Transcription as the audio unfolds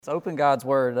Let's open God's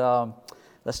Word.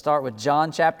 Let's start with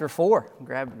John chapter 4.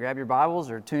 Grab your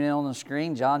Bibles or tune in on the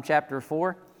screen, John chapter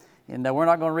 4. And we're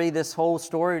not going to read this whole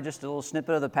story, just a little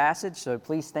snippet of the passage, so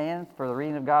please stand for the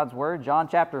reading of God's Word. John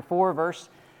chapter 4, verse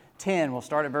 10. We'll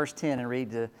start at verse 10 and read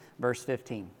to verse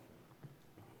 15.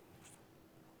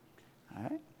 All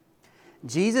right.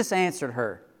 Jesus answered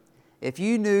her, "If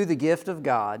you knew the gift of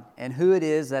God and who it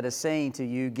is that is saying to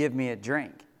you, 'Give me a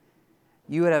drink,'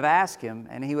 you would have asked him,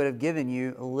 and he would have given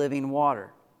you living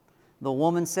water." The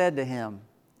woman said to him,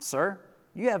 "Sir,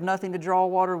 you have nothing to draw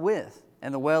water with,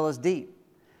 and the well is deep.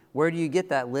 Where do you get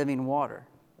that living water?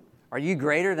 Are you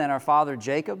greater than our father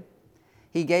Jacob?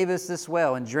 He gave us this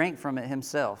well and drank from it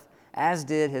himself, as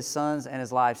did his sons and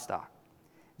his livestock."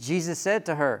 Jesus said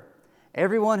to her,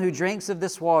 "Everyone who drinks of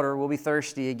this water will be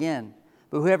thirsty again,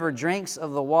 but whoever drinks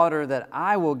of the water that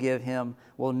I will give him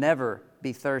will never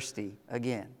be thirsty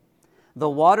again. The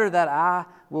water that I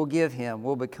will give him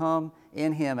will become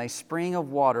in him a spring of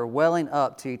water welling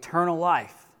up to eternal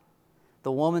life."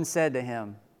 The woman said to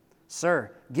him,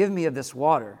 "Sir, give me of this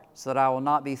water so that I will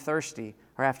not be thirsty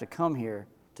or have to come here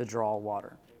to draw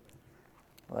water."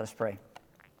 Let us pray.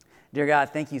 Dear God,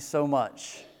 thank you so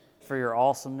much for your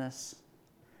awesomeness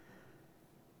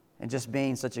and just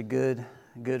being such a good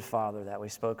Father that we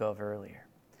spoke of earlier.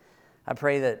 I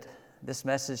pray that this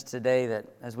message today, that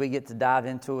as we get to dive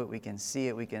into it, we can see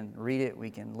it, we can read it,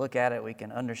 we can look at it, we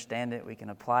can understand it, we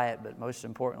can apply it, but most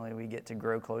importantly, we get to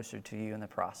grow closer to you in the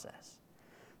process.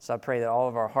 So I pray that all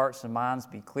of our hearts and minds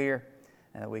be clear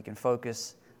and that we can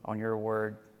focus on your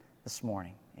word this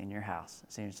morning in your house.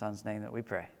 It's in your Son's name that we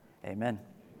pray. Amen.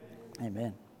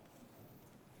 Amen.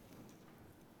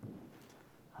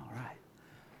 All right.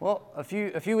 Well, a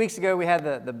few weeks ago, we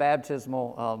had the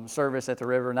baptismal service at the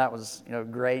river, and that was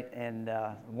great and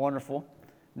wonderful.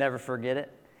 Never forget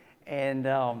it. And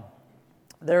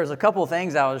there was a couple of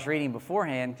things I was reading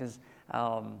beforehand, because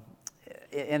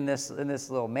in this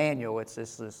little manual, it's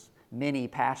this mini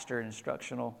pastor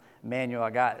instructional manual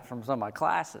I got from some of my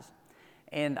classes.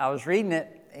 And I was reading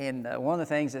it, and one of the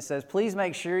things it says, "Please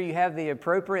make sure you have the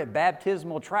appropriate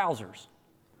baptismal trousers."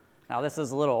 Now, this is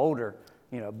a little older,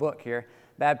 book here.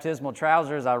 Baptismal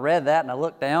trousers. I read that and I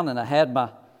looked down and I had my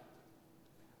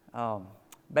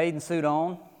bathing suit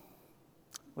on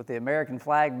with the American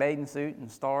flag bathing suit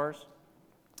and stars.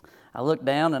 I looked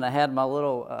down and I had my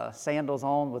little sandals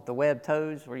on with the webbed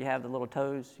toes, where you have the little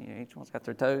toes. Each one's got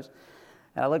their toes.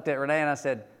 And I looked at Renee and I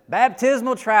said,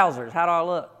 "Baptismal trousers, how do I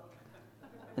look?"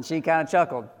 And she kind of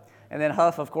chuckled. And then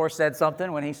Huff, of course, said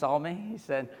something when he saw me. He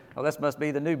said, "Well, this must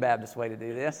be the new Baptist way to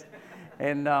do this."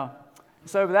 And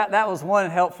so that was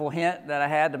one helpful hint that I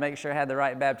had to make sure I had the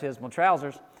right baptismal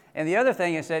trousers. And the other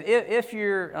thing, it said, if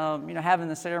you're having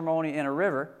the ceremony in a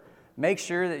river, make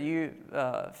sure that you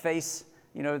face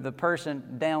the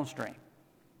person downstream,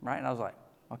 right? And I was like,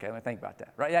 okay, let me think about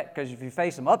that, right? Yeah, because if you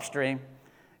face them upstream,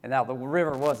 and now the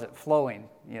river wasn't flowing,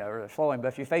 but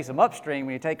if you face them upstream,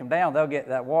 when you take them down, they'll get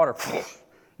that water,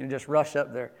 just rush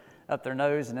up their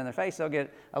nose and in their face. They'll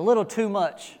get a little too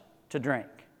much to drink,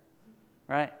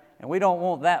 right? And we don't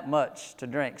want that much to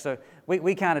drink. So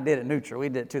we kind of did it neutral. We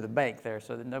did it to the bank there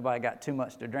so that nobody got too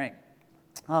much to drink.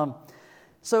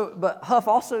 But Huff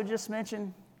also just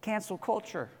mentioned cancel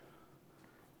culture.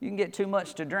 You can get too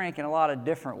much to drink in a lot of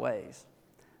different ways,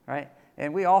 right?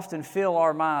 And we often fill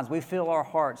our minds, we fill our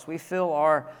hearts, we fill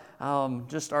our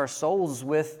souls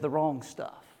with the wrong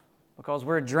stuff because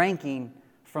we're drinking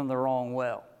from the wrong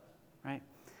well, right?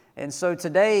 And so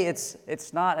today,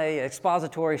 it's not an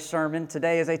expository sermon.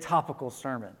 Today is a topical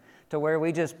sermon, to where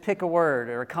we just pick a word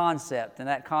or a concept, and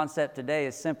that concept today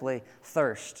is simply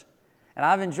thirst. And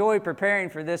I've enjoyed preparing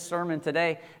for this sermon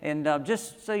today, and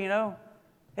just so you know,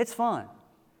 it's fun.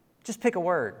 Just pick a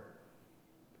word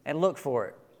and look for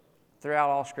it throughout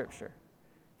all Scripture,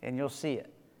 and you'll see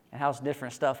it and how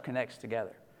different stuff connects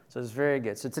together. So it's very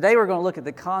good. So today we're going to look at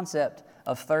the concept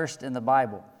of thirst in the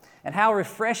Bible, and how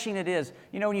refreshing it is.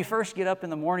 When you first get up in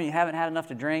the morning, you haven't had enough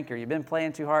to drink, or you've been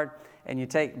playing too hard, and you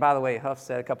take, by the way, Huff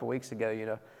said a couple weeks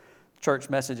ago, church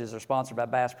messages are sponsored by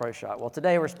Bass Pro Shop. Well,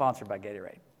 today we're sponsored by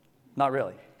Gatorade. Not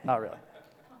really.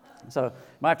 So you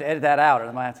might have to edit that out, or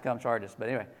they might have to come charge us. But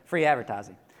anyway, free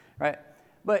advertising, right?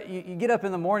 But you get up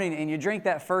in the morning, and you drink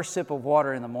that first sip of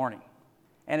water in the morning,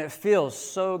 and it feels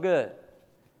so good.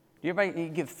 You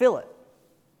can feel it.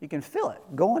 You can feel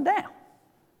it going down.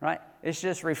 Right? It's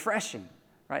just refreshing,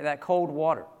 right? That cold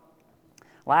water.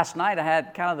 Last night I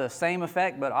had kind of the same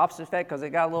effect, but opposite effect, because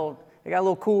it got a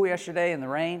little cool yesterday in the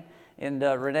rain. And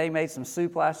Renee made some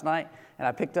soup last night, and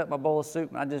I picked up my bowl of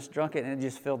soup and I just drunk it, and it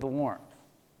just filled the warmth,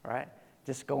 right?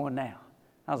 Just going down.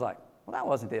 I was like, well, that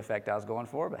wasn't the effect I was going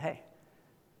for, but hey,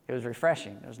 It was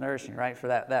refreshing. It was nourishing, right, for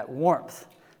that warmth.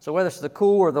 So whether it's the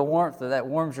cool or the warmth that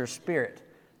warms your spirit,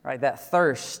 right, that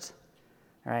thirst,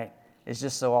 right, is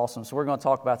just so awesome. So we're going to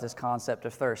talk about this concept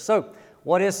of thirst. So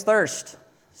what is thirst?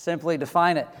 Simply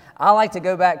define it. I like to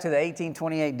go back to the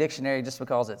 1828 dictionary just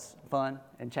because it's fun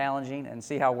and challenging and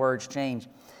see how words change.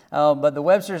 But the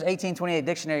Webster's 1828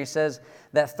 dictionary says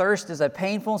that thirst is a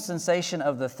painful sensation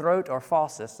of the throat or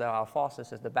fauces. So our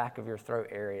fauces is the back of your throat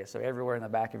area. So everywhere in the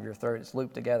back of your throat, it's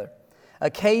looped together.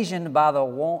 Occasioned by the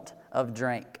want of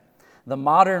drink. The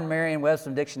modern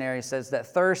Merriam-Webster dictionary says that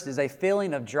thirst is a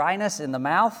feeling of dryness in the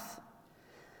mouth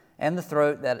and the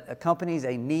throat that accompanies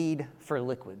a need for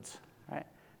liquids. Right?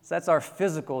 So that's our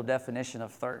physical definition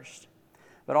of thirst.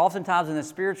 But oftentimes in the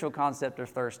spiritual concept of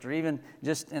thirst, or even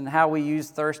just in how we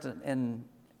use thirst out and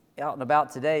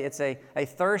about today, it's a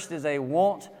thirst is a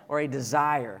want or a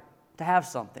desire to have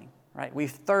something, right? We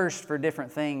thirst for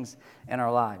different things in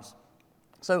our lives.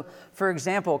 So, for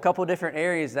example, a couple different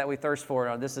areas that we thirst for.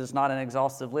 Now, this is not an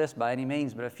exhaustive list by any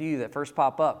means, but a few that first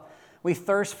pop up. We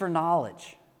thirst for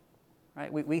knowledge,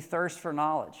 right? We thirst for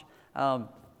knowledge.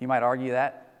 You might argue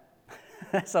that.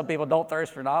 Some people don't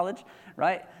thirst for knowledge,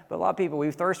 right? But a lot of people,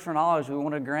 we thirst for knowledge. We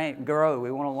want to grow.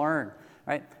 We want to learn,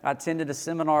 right? I attended a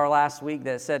seminar last week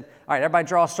that said, all right, everybody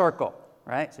draw a circle,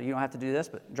 right? So you don't have to do this,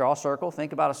 but draw a circle.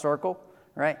 Think about a circle,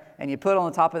 right? And you put on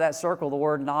the top of that circle the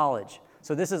word knowledge.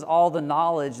 So this is all the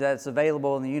knowledge that's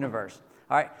available in the universe.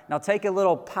 All right, now take a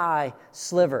little pie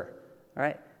sliver, all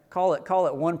right? Call it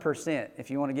 1% if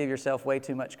you want to give yourself way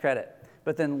too much credit.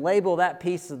 But then label that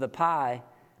piece of the pie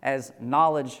as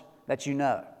knowledge that you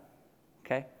know,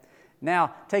 okay?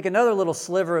 Now, take another little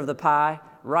sliver of the pie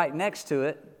right next to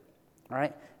it, all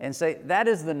right, and say, that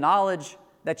is the knowledge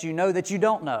that you know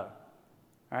don't know,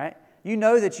 all right? You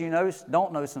know that you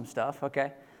don't know some stuff,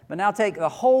 okay? But now take the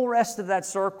whole rest of that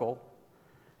circle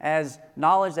as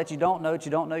knowledge that you don't know,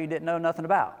 you didn't know nothing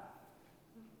about,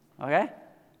 okay? All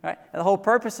right? And the whole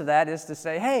purpose of that is to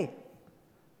say, hey,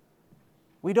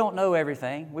 we don't know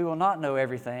everything. We will not know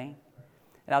everything.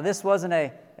 Now, this wasn't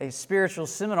a spiritual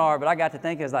seminar, but I got to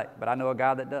thinking, but I know a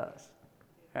God that does,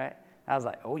 right? I was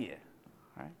like, oh, yeah,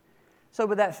 right? So,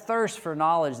 but that thirst for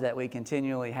knowledge that we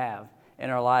continually have in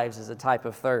our lives is a type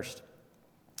of thirst.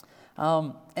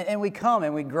 And we come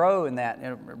and we grow in that.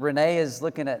 And Renee is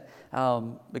looking at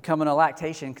becoming a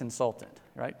lactation consultant,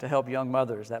 right, to help young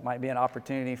mothers. That might be an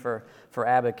opportunity for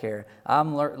Abacare.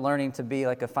 I'm learning to be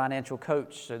like a financial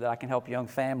coach so that I can help young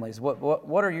families.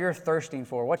 What are you thirsting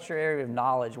for? What's your area of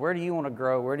knowledge? Where do you want to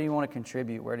grow? Where do you want to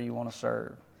contribute? Where do you want to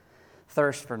serve?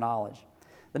 Thirst for knowledge.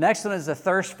 The next one is the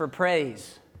thirst for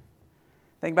praise.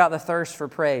 Think about the thirst for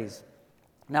praise.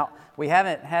 Now, we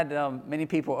haven't had many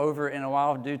people over in a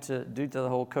while due to the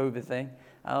whole COVID thing.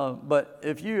 But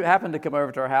if you happen to come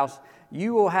over to our house,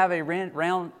 you will have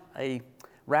a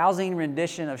rousing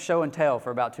rendition of show and tell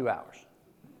for about 2 hours.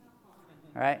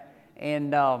 All right?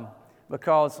 And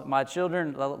because my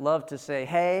children love to say,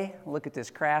 hey, look at this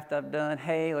craft I've done.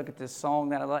 Hey, look at this song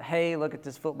that I love. Hey, look at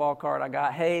this football card I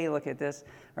got. Hey, look at this.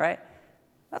 Right?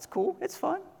 That's cool. It's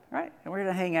fun. Right? And we're going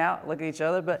to hang out, look at each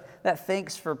other, but that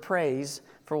thanks for praise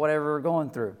for whatever we're going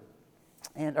through,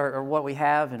 and or what we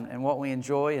have and what we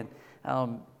enjoy, and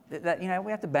that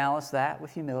we have to balance that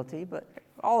with humility. But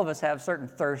all of us have certain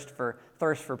thirst for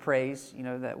praise,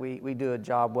 that we do a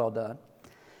job well done.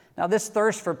 Now, this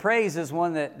thirst for praise is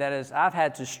one that is I've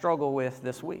had to struggle with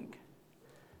this week.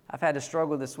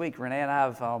 Renee and I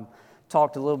have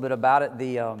talked a little bit about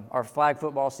it. Our flag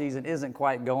football season isn't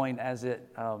quite going as it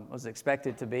was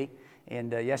expected to be.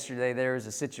 And yesterday there was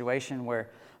a situation where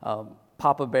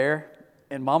Papa Bear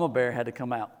and Mama Bear had to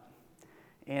come out.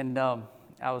 And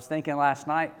I was thinking last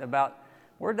night about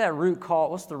what's the root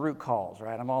cause,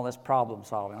 right? I'm all this problem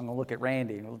solving. I'm going to look at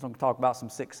Randy and we're going to talk about some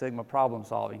Six Sigma problem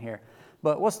solving here.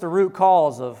 But what's the root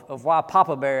cause of why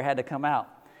Papa Bear had to come out?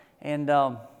 And,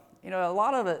 a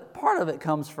lot of it, part of it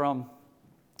comes from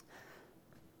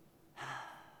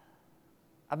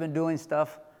I've been doing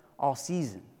stuff all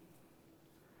season,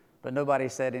 but nobody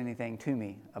said anything to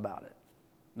me about it.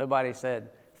 Nobody said,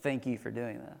 thank you for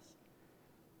doing this.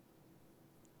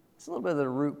 It's a little bit of the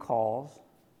root cause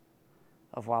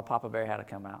of why Papa Bear had to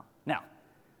come out. Now,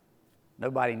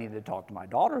 nobody needed to talk to my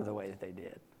daughter the way that they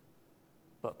did,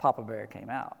 but Papa Bear came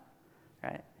out,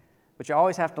 right? But you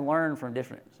always have to learn from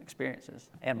different experiences.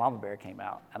 And Mama Bear came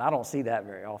out, and I don't see that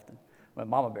very often when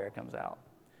Mama Bear comes out.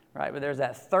 Right, but there's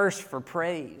that thirst for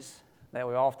praise that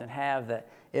we often have that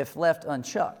if left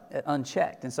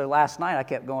unchecked. And so last night I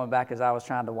kept going back as I was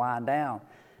trying to wind down.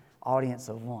 Audience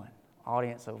of one.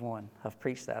 I've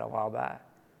preached that a while back.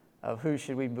 of who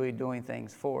should we be doing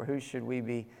things for, who should we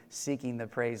be seeking the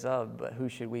praise of, but who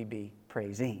should we be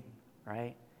praising,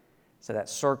 right? So that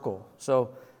circle. So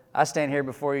I stand here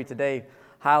before you today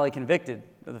highly convicted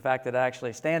of the fact that I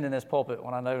actually stand in this pulpit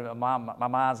when I know my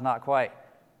mind's not quite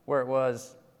where it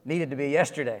needed to be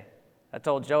yesterday. I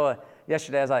told Joa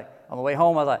yesterday, I was like, on the way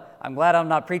home, I was like, I'm glad I'm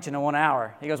not preaching in 1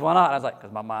 hour. He goes, why not? I was like,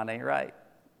 because my mind ain't right.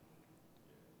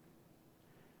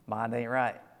 Mind ain't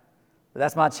right. But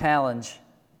that's my challenge.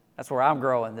 That's where I'm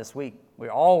growing this week. We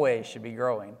always should be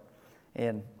growing,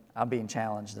 and I'm being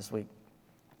challenged this week.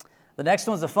 The next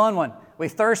one's a fun one. We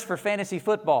thirst for fantasy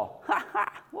football. Ha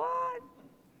ha, what?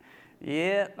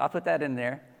 Yeah, I put that in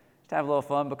there to have a little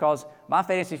fun, because my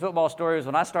fantasy football story is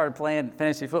when I started playing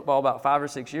fantasy football about 5 or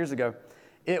 6 years ago,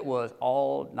 it was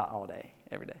not all day,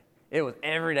 every day. It was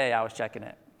every day I was checking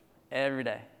it. Every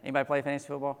day. Anybody play fantasy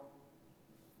football?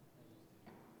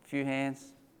 A few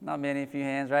hands. Not many, a few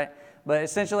hands, right? But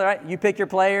essentially, right, you pick your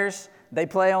players. They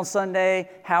play on Sunday.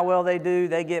 How well they do,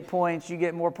 they get points. You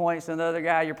get more points than the other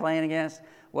guy you're playing against.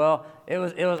 Well, it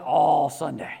was all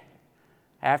Sunday.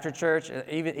 After church,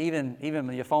 even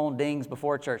your phone dings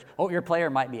before church. Oh, your player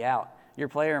might be out. Your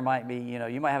player might be,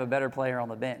 you might have a better player on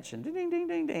the bench. And ding, ding, ding,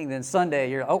 ding, ding. Then Sunday,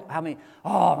 how many?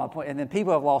 Oh, my point. And then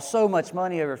people have lost so much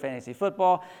money over fantasy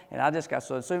football. And I just got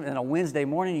so assumed. And on Wednesday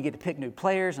morning, you get to pick new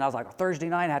players. And I was like, Thursday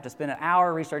night, I have to spend an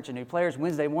hour researching new players.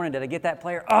 Wednesday morning, did I get that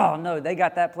player? Oh, no, they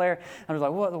got that player. I was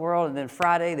like, what in the world? And then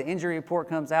Friday, the injury report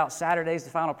comes out. Saturday's the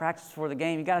final practice before the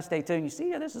game. You got to stay tuned. You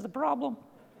see, this is the problem.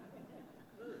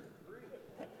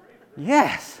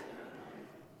 Yes.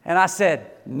 And I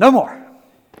said, no more.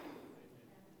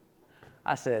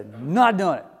 I said, not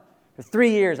doing it. For 3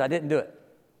 years, I didn't do it.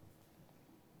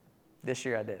 This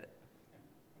year, I did it.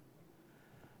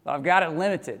 But I've got it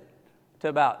limited to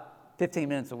about 15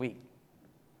 minutes a week.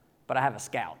 But I have a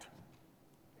scout.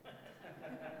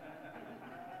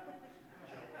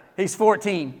 He's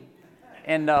 14.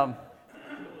 And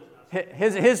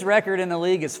his record in the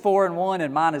league is 4-1,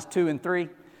 and mine is 2-3.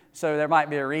 So there might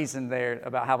be a reason there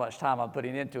about how much time I'm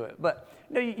putting into it. But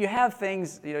you have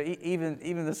things,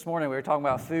 even this morning we were talking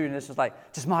about food, and it's just like,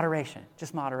 just moderation,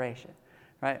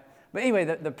 right? But anyway,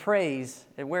 the praise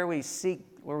and where we seek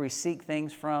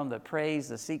things from, the praise,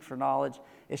 the seek for knowledge,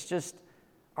 it's just,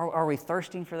 are we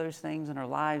thirsting for those things in our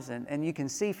lives? And you can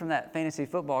see from that fantasy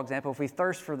football example, if we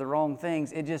thirst for the wrong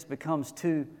things, it just becomes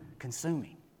too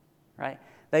consuming, right?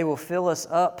 They will fill us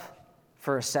up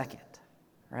for a second,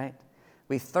 right?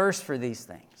 We thirst for these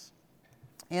things.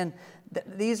 And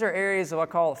these are areas of what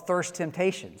I call thirst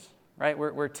temptations, right?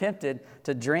 We're tempted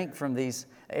to drink from these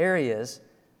areas,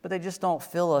 but they just don't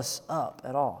fill us up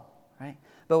at all, right?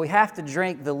 But we have to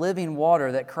drink the living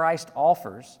water that Christ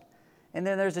offers. And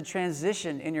then there's a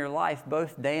transition in your life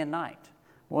both day and night.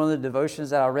 One of the devotions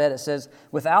that I read, it says,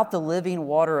 without the living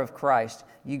water of Christ,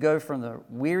 you go from the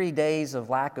weary days of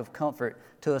lack of comfort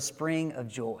to a spring of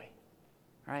joy,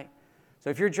 right? So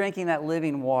if you're drinking that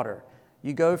living water,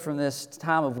 you go from this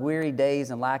time of weary days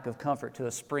and lack of comfort to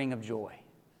a spring of joy.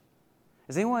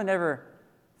 Has anyone ever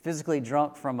physically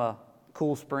drunk from a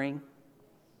cool spring?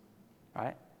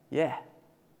 Right? Yeah.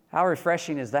 How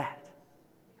refreshing is that?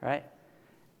 Right?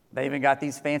 They even got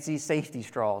these fancy safety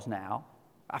straws now.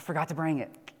 I forgot to bring it.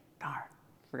 Darn.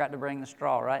 Forgot to bring the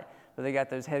straw, right? But they got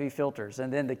those heavy filters.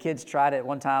 And then the kids tried it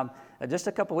one time, just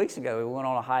a couple weeks ago. We went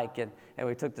on a hike and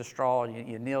we took the straw and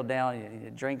you kneel down and you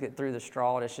drink it through the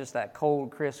straw. And it's just that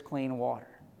cold, crisp, clean water,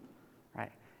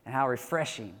 right? And how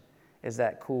refreshing is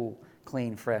that cool,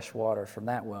 clean, fresh water from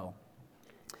that well.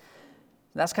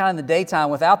 That's kind of in the daytime.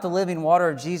 Without the living water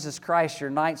of Jesus Christ, your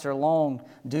nights are long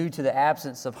due to the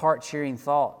absence of heart-cheering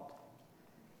thought.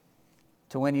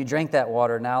 To when you drink that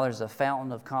water, now there's a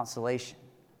fountain of consolation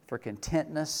for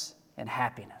contentness and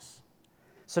happiness.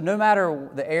 So no matter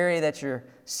the area that you're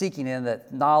seeking in,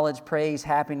 that knowledge, praise,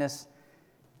 happiness,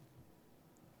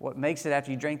 what makes it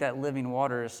after you drink that living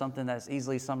water is something that's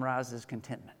easily summarized as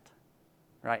contentment,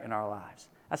 right, in our lives.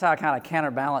 That's how I kind of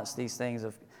counterbalance these things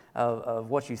of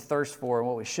what you thirst for and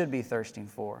what we should be thirsting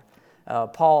for.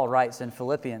 Paul writes in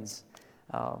Philippians,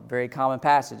 very common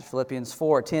passage, Philippians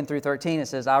 4:10-13, it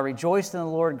says, I rejoiced in the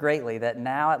Lord greatly that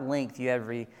now at length you have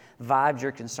revived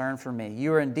your concern for me.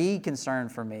 You are indeed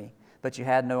concerned for me, but you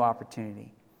had no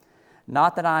opportunity.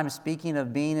 Not that I am speaking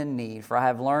of being in need, for I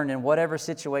have learned in whatever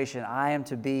situation I am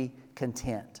to be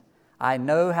content. I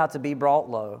know how to be brought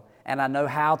low, and I know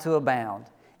how to abound.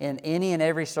 In any and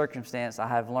every circumstance, I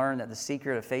have learned that the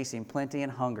secret of facing plenty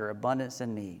and hunger, abundance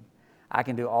and need, I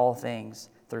can do all things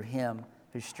through Him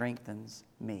who strengthens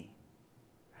me.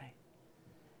 Right?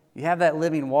 You have that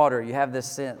living water. You have this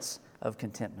sense of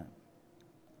contentment.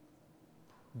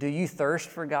 Do you thirst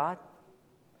for God?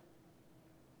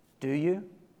 Do you?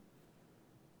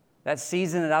 That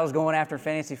season that I was going after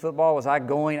fantasy football, was I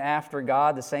going after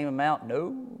God the same amount?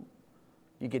 No.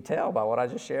 You could tell by what I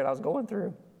just shared I was going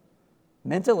through.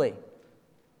 Mentally,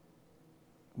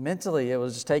 it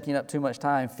was just taking up too much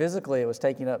time. Physically, it was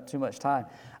taking up too much time.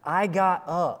 I got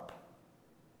up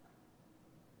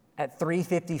at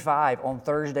 3:55 on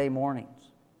Thursday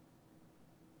mornings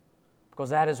because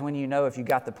that is when you know if you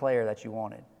got the player that you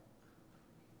wanted.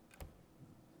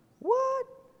 What?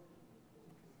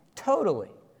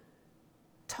 Totally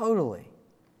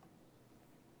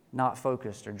not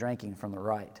focused or drinking from the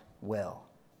right well.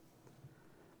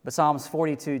 But Psalms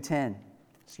 42,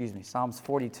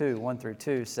 1 through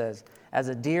 2 says, "As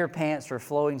a deer pants for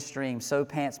flowing streams, so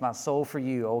pants my soul for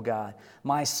you, O God.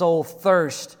 My soul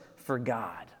thirsts for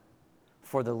God,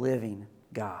 for the living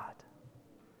God."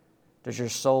 Does your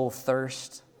soul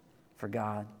thirst for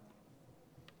God?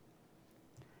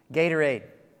 Gatorade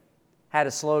had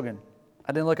a slogan.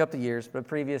 I didn't look up the years, but a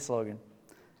previous slogan.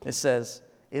 It says,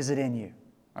 "Is it in you?"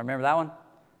 I remember that one?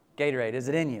 Gatorade, is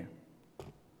it in you?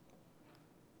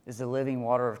 Is the living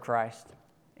water of Christ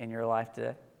in your life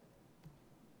today?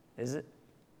 Is it?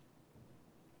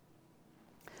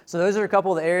 So those are a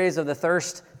couple of the areas of the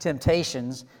thirst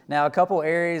temptations. Now, a couple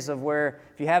areas of where,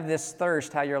 if you have this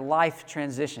thirst, how your life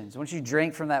transitions. Once you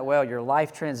drink from that well, your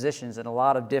life transitions in a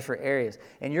lot of different areas.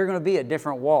 And you're going to be at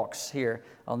different walks here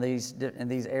in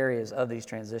these areas of these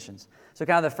transitions. So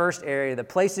kind of the first area, the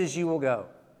places you will go.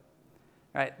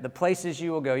 Right? The places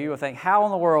you will go. You will think, how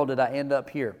in the world did I end up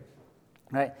here?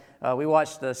 Right? We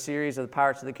watched the series of the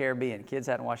Pirates of the Caribbean. Kids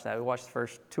hadn't watched that. We watched the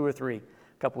first 2 or 3 a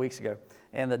couple weeks ago.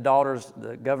 And the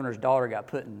governor's daughter got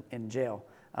put in jail.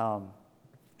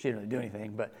 She didn't really do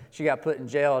anything, but she got put in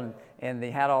jail, and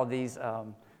they had all these,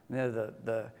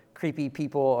 the creepy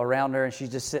people around her, and she's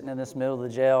just sitting in this middle of the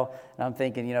jail. And I'm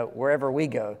thinking, wherever we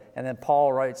go. And then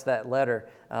Paul writes that letter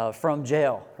from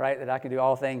jail, right? That I can do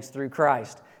all things through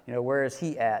Christ. Where is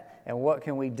he at? And what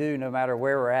can we do no matter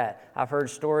where we're at? I've heard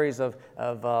stories of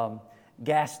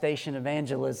gas station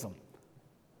evangelism.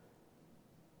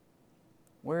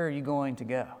 Where are you going to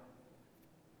go?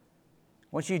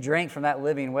 Once you drink from that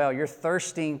living well, you're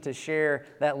thirsting to share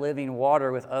that living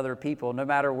water with other people, no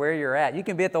matter where you're at. You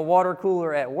can be at the water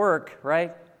cooler at work,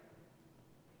 right?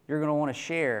 You're going to want to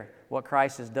share what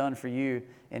Christ has done for you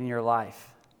in your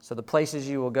life. So the places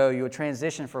you will go, you will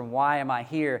transition from why am I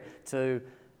here to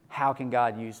how can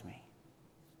God use me,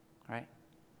 right?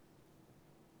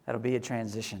 That'll be a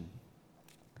transition.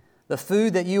 The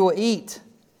food that you will eat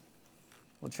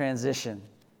will transition.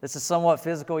 This is somewhat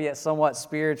physical, yet somewhat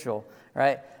spiritual,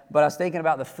 right? But I was thinking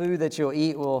about the food that you'll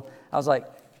eat. I was like,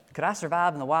 could I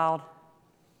survive in the wild?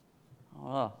 I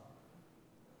don't know.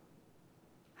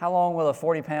 How long will a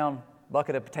 40-pound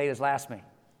bucket of potatoes last me?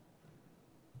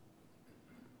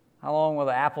 How long will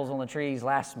the apples on the trees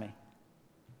last me?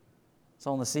 It's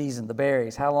on the season, the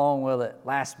berries. How long will it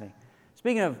last me?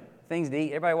 Speaking of things to eat,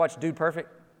 everybody watch Dude Perfect?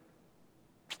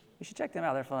 You should check them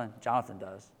out. They're fun. Jonathan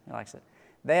does. He likes it.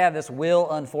 They have this wheel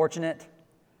unfortunate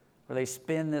where they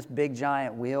spin this big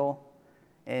giant wheel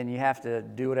and you have to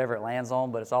do whatever it lands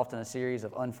on, but it's often a series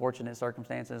of unfortunate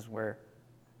circumstances where,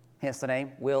 hence the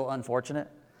name, Wheel Unfortunate.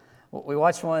 We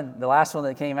watched one, the last one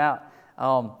that came out.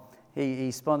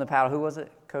 He spun the paddle. Who was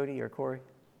it? Cody or Corey?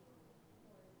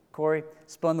 Corey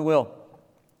spun the wheel.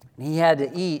 And he had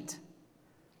to eat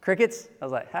crickets. I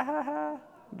was like, ha, ha, ha.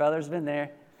 Brother's been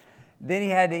there. Then he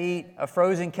had to eat a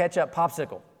frozen ketchup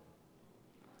popsicle.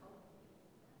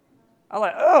 I'm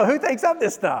like, oh, who thinks up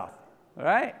this stuff?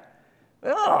 Right?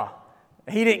 Oh,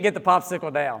 he didn't get the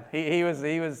popsicle down. He was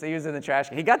in the trash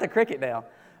can. He got the cricket down,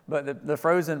 but the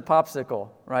frozen popsicle,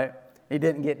 right? He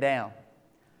didn't get down.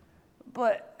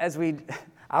 But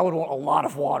I would want a lot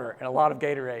of water and a lot of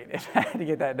Gatorade if I had to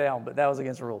get that down, but that was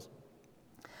against the rules.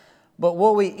 But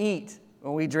what we eat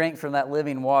when we drink from that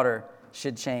living water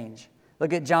should change.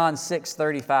 Look at John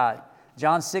 6:35.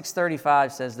 John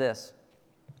 6:35 says this.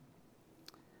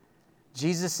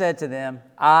 Jesus said to them,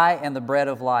 I am the bread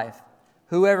of life.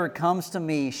 Whoever comes to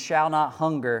me shall not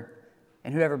hunger,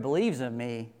 and whoever believes in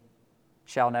me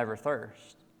shall never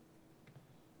thirst.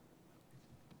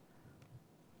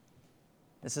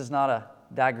 This is not a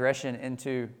digression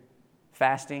into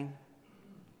fasting.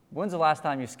 When's the last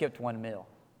time you skipped one meal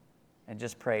and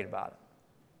just prayed about it?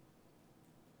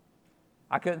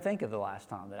 I couldn't think of the last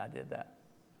time that I did that.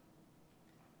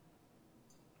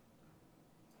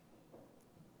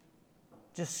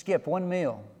 Just skip one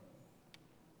meal.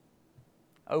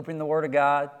 Open the Word of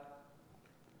God.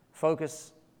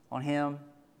 Focus on Him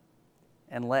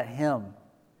and let Him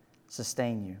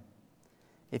sustain you.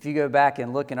 If you go back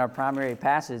and look in our primary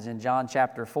passage in John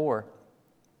chapter 4,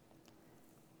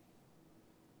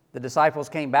 the disciples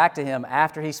came back to him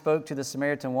after he spoke to the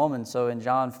Samaritan woman. So in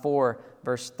John 4,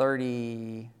 verse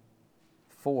 31,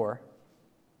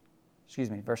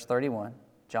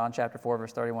 John chapter 4,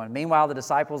 verse 31. Meanwhile, the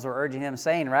disciples were urging him,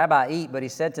 saying, Rabbi, eat. But he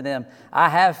said to them, I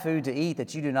have food to eat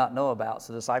that you do not know about.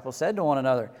 So the disciples said to one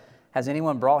another, has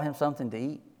anyone brought him something to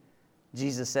eat?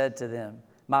 Jesus said to them,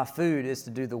 my food is to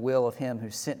do the will of him who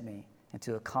sent me and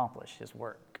to accomplish his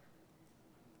work.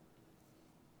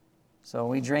 So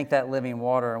when we drink that living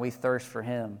water and we thirst for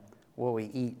him, what we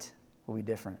eat will be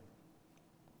different.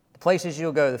 The places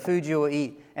you'll go, the food you will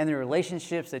eat, and the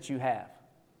relationships that you have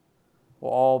will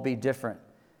all be different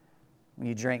when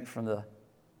you drink from the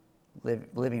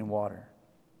living water.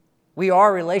 We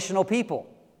are relational people,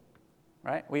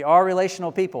 right? We are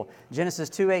relational people. Genesis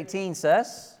 2:18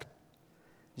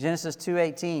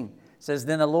 says,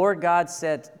 then the Lord God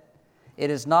said, it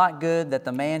is not good that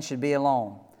the man should be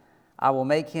alone. I will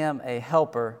make him a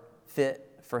helper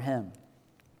fit for him.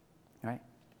 Right?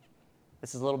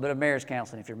 This is a little bit of marriage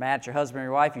counseling. If you're mad at your husband or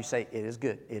your wife, you say, it is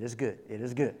good, it is good, it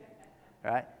is good.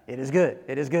 Right? It is good,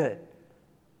 it is good.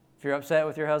 If you're upset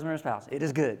with your husband or spouse, it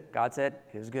is good. God said,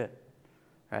 it is good.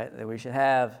 Right? That we should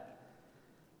have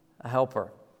a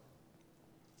helper.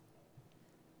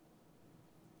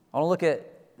 I want to look at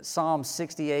Psalm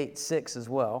 68:6 as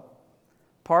well.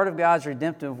 Part of God's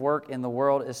redemptive work in the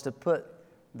world is to put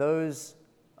those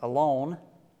alone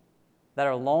that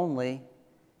are lonely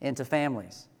into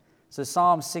families. So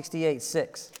Psalm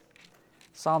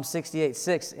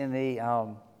 68:6 in the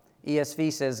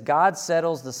ESV says, God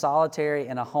settles the solitary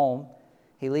in a home.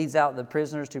 He leads out the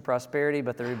prisoners to prosperity,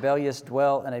 but the rebellious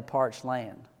dwell in a parched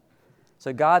land.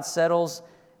 So God settles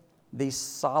the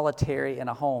solitary in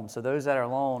a home. So those that are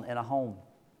alone in a home.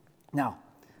 Now,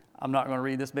 I'm not going to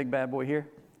read this big bad boy here,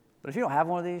 but if you don't have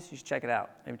one of these, you should check it out.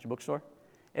 Maybe at your bookstore.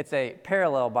 It's a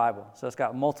parallel Bible, so it's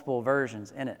got multiple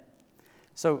versions in it.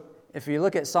 So if you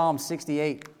look at Psalm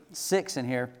 68:6 in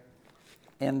here,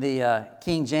 in the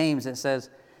King James, it says,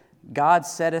 God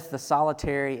setteth the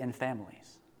solitary in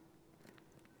families.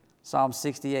 Psalm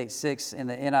 68:6 in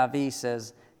the NIV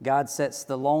says, God sets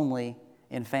the lonely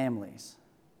in families.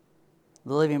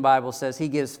 The Living Bible says he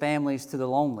gives families to the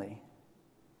lonely.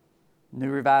 New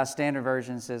Revised Standard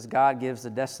Version says God gives the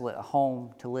desolate a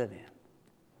home to live in.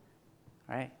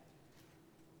 Right?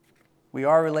 We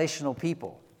are relational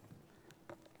people.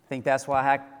 I think that's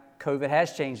why COVID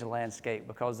has changed the landscape,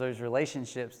 because those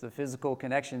relationships, the physical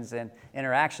connections and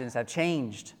interactions have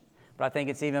changed. But I think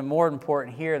it's even more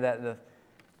important here that the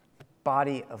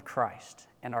body of Christ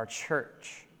and our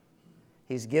church,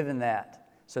 he's given that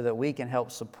so that we can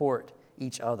help support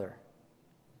each other,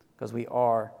 because we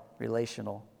are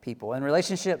relational people. And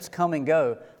relationships come and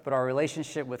go, but our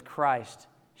relationship with Christ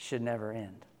should never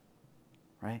end.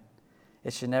 Right?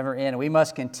 It should never end. We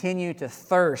must continue to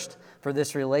thirst for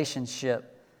this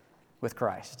relationship with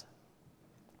Christ.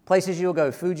 Places you'll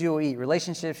go, food you will eat,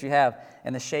 relationships you have,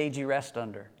 and the shade you rest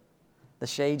under. The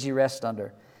shade you rest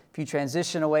under. If you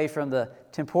transition away from the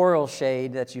temporal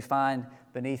shade that you find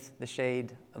beneath the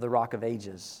shade of the Rock of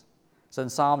Ages. So in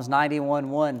Psalms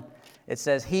 91:1, it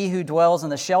says, he who dwells in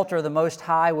the shelter of the Most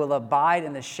High will abide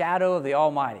in the shadow of the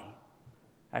Almighty.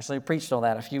 I actually preached on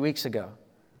that a few weeks ago.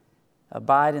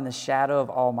 Abide in the shadow of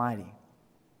Almighty.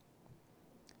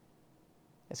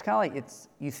 It's kind of like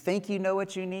you think you know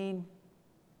what you need,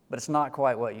 but it's not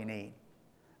quite what you need.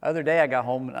 The other day I got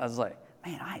home and I was like,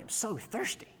 man, I am so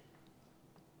thirsty.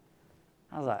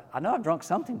 I was like, I know I've drunk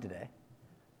something today,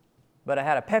 but I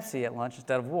had a Pepsi at lunch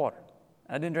instead of water.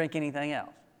 I didn't drink anything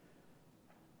else.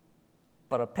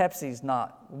 But a Pepsi's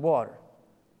not water.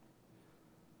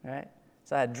 Right?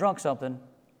 So I had drunk something.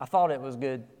 I thought it was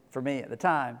good for me at the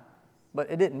time, but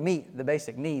it didn't meet the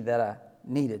basic need that I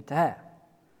needed to have.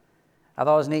 I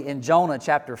thought it was neat in Jonah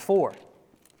chapter 4.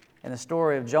 In the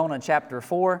story of Jonah chapter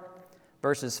 4,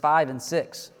 verses 5 and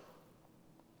 6.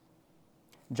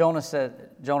 Jonah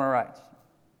writes,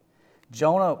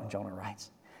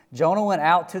 Jonah went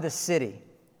out to the city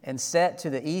and sat to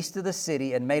the east of the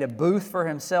city and made a booth for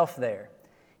himself there.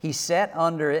 He sat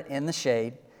under it in the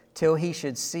shade till he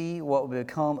should see what would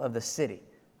become of the city.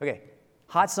 Okay,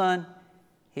 hot sun,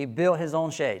 he built his own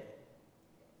shade.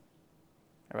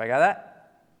 Everybody got that?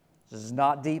 This is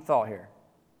not deep thought here.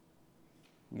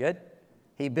 Good?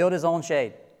 He built his own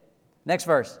shade. Next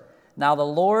verse. Now the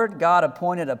Lord God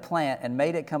appointed a plant and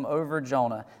made it come over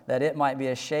Jonah, that it might be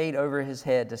a shade over his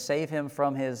head to save him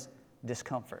from his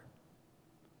discomfort.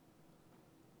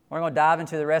 We're going to dive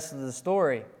into the rest of the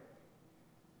story.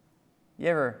 You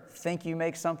ever think you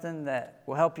make something that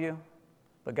will help you,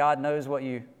 but God knows what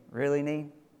you really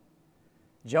need?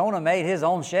 Jonah made his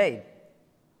own shade,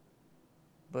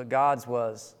 but God's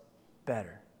was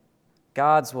better.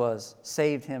 God's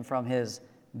saved him from his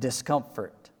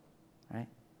discomfort, right?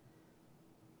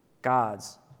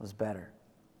 God's was better.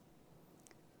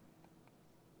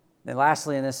 Then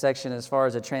lastly in this section, as far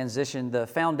as a transition, the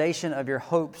foundation of your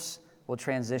hopes will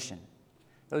transition.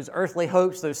 Those earthly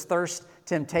hopes, those thirst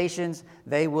temptations,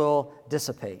 they will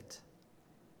dissipate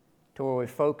to where we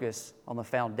focus on the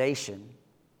foundation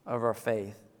of our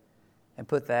faith and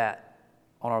put that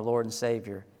on our Lord and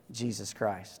Savior, Jesus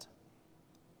Christ.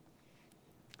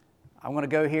 I'm going to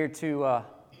go here to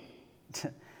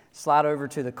slide over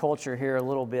to the culture here a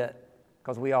little bit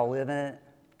because we all live in it.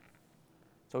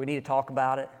 So we need to talk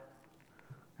about it,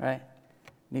 right?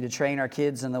 We need to train our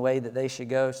kids in the way that they should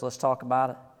go, so let's talk about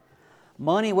it.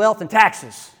 Money, wealth, and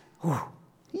taxes.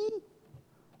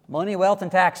 Money, wealth,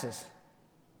 and taxes.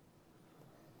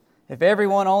 If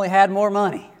everyone only had more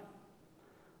money,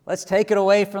 let's take it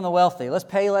away from the wealthy. Let's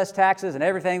pay less taxes and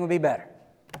everything would be better.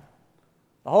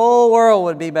 The whole world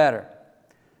would be better.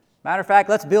 Matter of fact,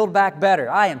 let's build back better.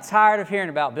 I am tired of hearing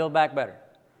about build back better.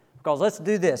 Because let's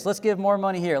do this. Let's give more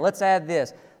money here. Let's add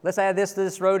this. Let's add this to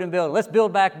this road and build it. Let's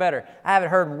build back better. I haven't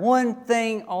heard one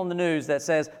thing on the news that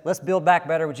says, let's build back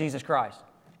better with Jesus Christ.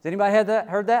 Has anybody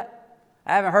heard that?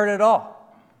 I haven't heard it at all.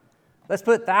 Let's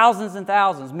put thousands and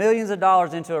thousands, millions of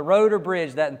dollars into a road or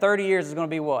bridge that in 30 years is going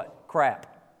to be what? Crap.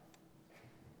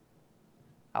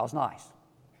 That was nice.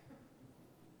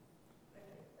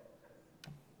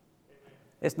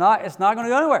 It's not going to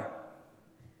go anywhere.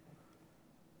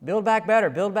 Build back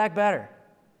better, build back better.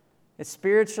 It's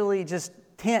spiritually just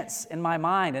tense in my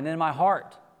mind and in my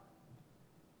heart.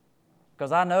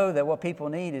 Because I know that what people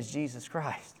need is Jesus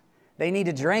Christ. They need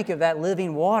to drink of that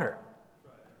living water.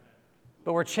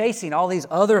 But we're chasing all these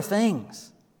other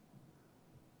things.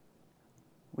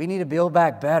 We need to build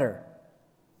back better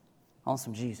on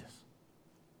some Jesus.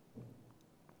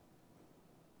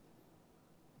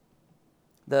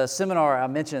 The seminar I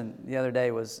mentioned the other day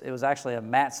was actually a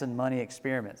Matson Money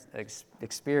experience.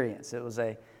 It was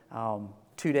a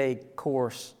 2-day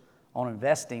course on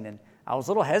investing, and I was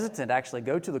a little hesitant to actually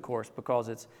go to the course because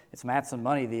it's Matson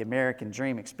Money, the American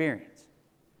Dream experience.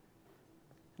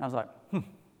 And I was like,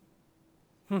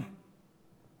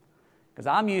 because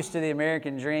I'm used to the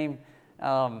American Dream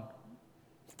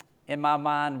in my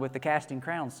mind with the Casting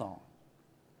Crowns song.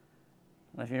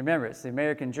 I don't know if you remember, it's the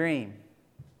American Dream.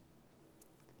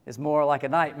 It's more like a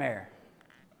nightmare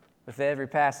with every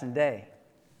passing day.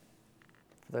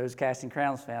 For those Casting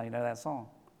Crowns fans, you know that song.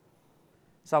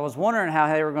 So I was wondering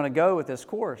how they were going to go with this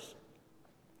course.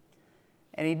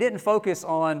 And he didn't focus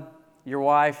on your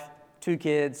wife, 2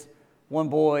 kids, 1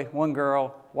 boy, 1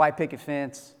 girl, white picket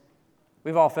fence.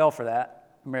 We've all fell for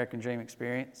that American Dream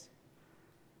experience.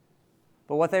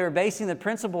 But what they were basing the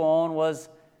principle on was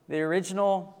the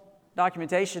original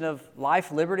documentation of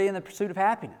life, liberty, and the pursuit of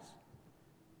happiness.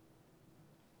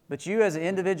 But you as an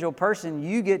individual person,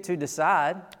 you get to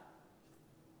decide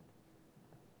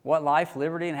what life,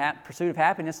 liberty, and pursuit of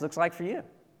happiness looks like for you.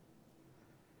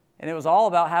 And it was all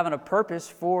about having a purpose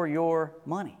for your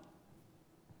money.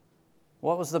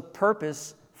 What was the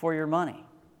purpose for your money?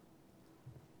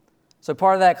 So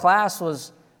part of that class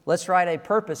was, let's write a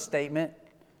purpose statement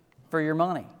for your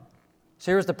money.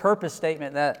 So here's the purpose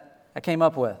statement that I came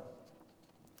up with.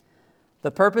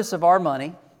 The purpose of our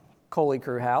money, Coley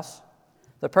Crew House,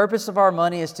 the purpose of our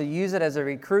money is to use it as a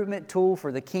recruitment tool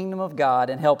for the kingdom of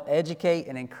God and help educate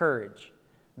and encourage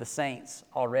the saints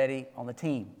already on the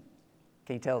team.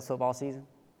 Can you tell it's football season?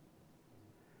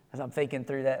 As I'm thinking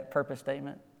through that purpose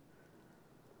statement.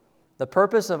 The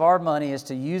purpose of our money is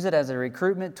to use it as a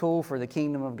recruitment tool for the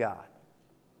kingdom of God.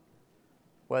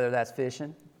 Whether that's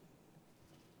fishing,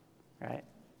 right?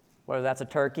 Whether that's a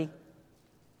turkey,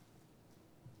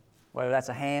 whether that's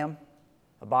a ham,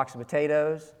 a box of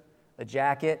potatoes, a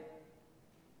jacket.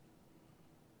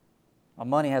 Our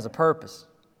money has a purpose.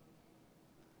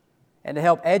 And to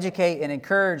help educate and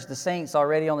encourage the saints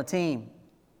already on the team.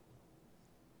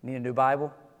 Need a new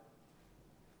Bible?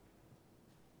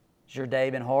 Has your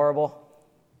day been horrible?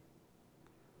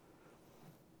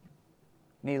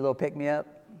 Need a little pick-me-up?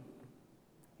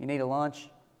 You need a lunch?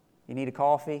 You need a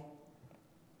coffee?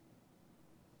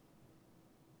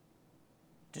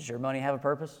 Does your money have a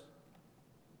purpose?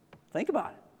 Think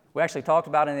about it. We actually talked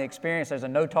about in the experience, there's a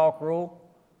no-talk rule.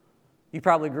 You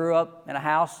probably grew up in a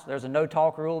house, there's a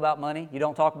no-talk rule about money. You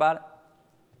don't talk about it.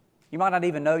 You might not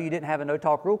even know you didn't have a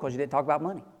no-talk rule because you didn't talk about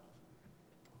money.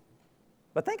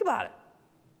 But think about it.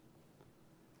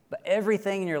 But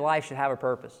everything in your life should have a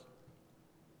purpose.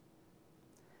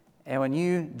 And when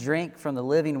you drink from the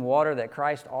living water that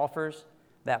Christ offers,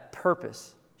 that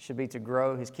purpose should be to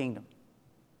grow His kingdom.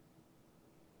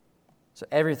 So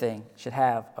everything should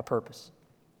have a purpose.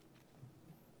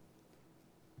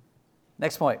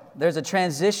 Next point. There's a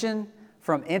transition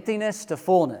from emptiness to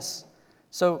fullness.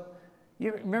 So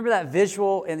you remember that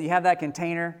visual, and you have that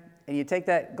container, and you take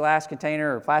that glass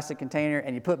container or plastic container,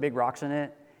 and you put big rocks in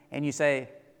it, and you say,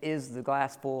 is the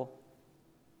glass full?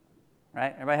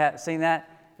 Right? Everybody seen that?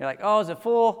 You're like, oh, is it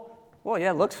full? Well,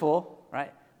 yeah, it looks full,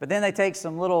 right? But then they take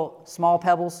some little small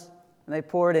pebbles, and they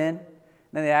pour it in, and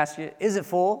then they ask you, is it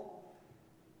full?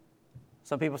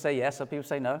 Some people say yes, some people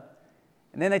say no.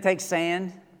 And then they take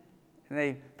sand, and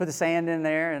they put the sand in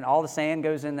there, and all the sand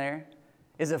goes in there.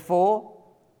 Is it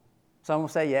full? Some will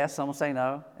say yes, some will say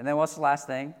no. And then what's the last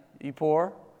thing? You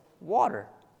pour water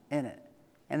in it.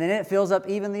 And then it fills up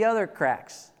even the other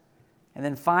cracks. And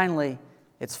then finally,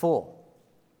 it's full.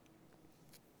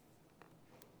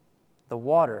 The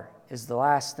water is the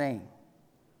last thing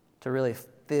to really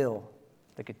fill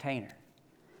the container.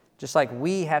 Just like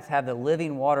we have to have the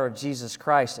living water of Jesus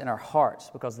Christ in our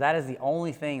hearts, because that is the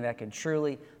only thing that can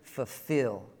truly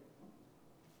fulfill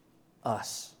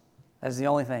us. That is the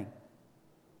only thing.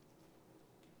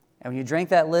 And when you drink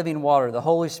that living water, the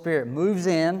Holy Spirit moves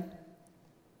in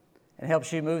and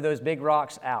helps you move those big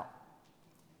rocks out.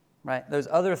 Right? Those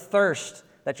other thirst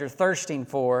that you're thirsting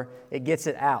for, it gets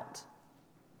it out.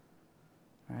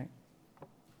 Right?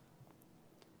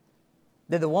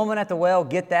 Did the woman at the well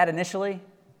get that initially?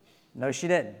 No, she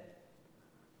didn't.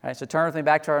 All right, so turn with me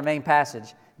back to our main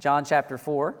passage, John chapter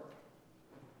 4.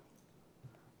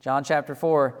 John chapter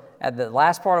 4, at the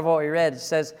last part of what we read, it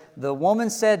says, the woman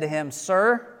said to him,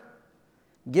 Sir,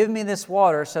 give me this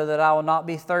water so that I will not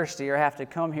be thirsty or have to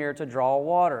come here to draw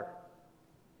water.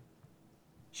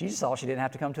 She just thought she didn't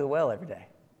have to come to the well every day,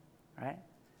 right?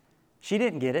 She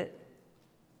didn't get it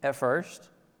at first.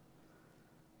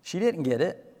 She didn't get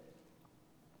it.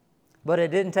 But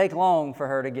it didn't take long for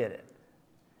her to get it.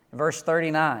 Verse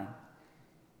 39.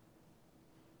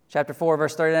 Chapter 4,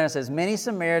 verse 39 says, Many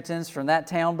Samaritans from that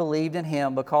town believed in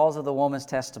him because of the woman's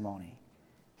testimony.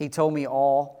 He told me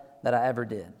all that I ever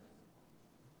did.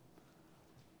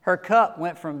 Her cup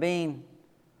went from being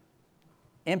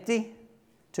empty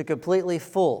to completely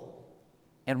full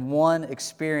in one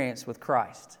experience with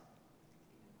Christ.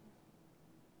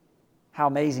 How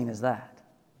amazing is that?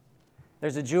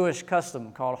 There's a Jewish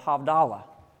custom called Havdalah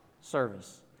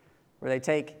service, where they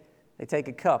take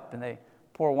a cup and they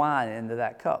pour wine into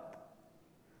that cup.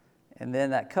 And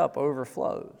then that cup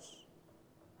overflows,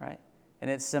 right? And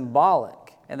it's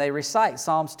symbolic. And they recite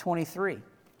Psalms 23.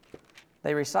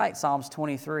 They recite Psalms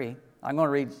 23. I'm going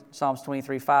to read Psalms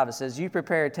 23:5. It says, You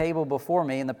prepare a table before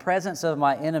me in the presence of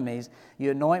my enemies.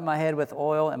 You anoint my head with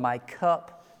oil, and my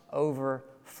cup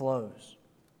overflows.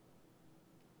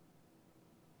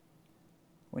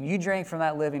 When you drink from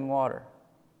that living water,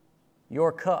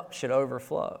 your cup should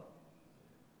overflow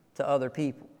to other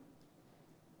people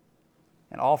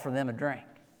and offer them a drink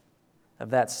of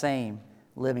that same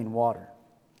living water.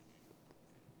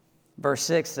 Verse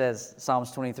 6 says,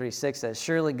 Psalms 23:6 says,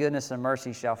 Surely goodness and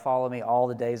mercy shall follow me all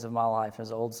the days of my life.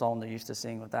 There's an old song they used to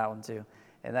sing with that one too.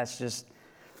 And that's just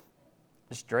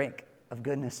drink of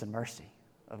goodness and mercy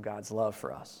of God's love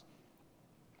for us.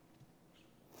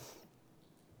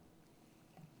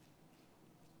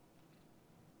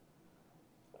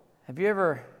 Have you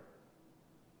ever,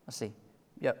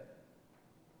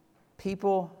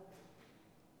 people,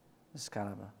 this is kind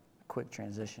of a quick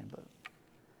transition, but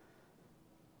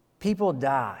people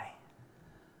die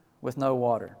with no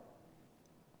water.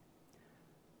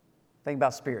 Think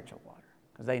about spiritual water,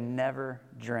 because they never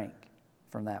drink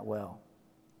from that well.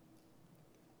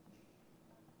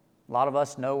 A lot of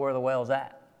us know where the well's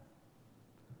at.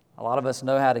 A lot of us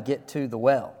know how to get to the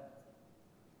well.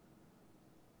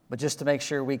 But just to make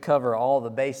sure we cover all the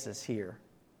bases here,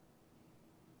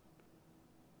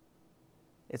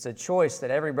 it's a choice that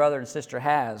every brother and sister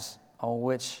has on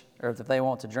which, or if they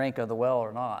want to drink of the well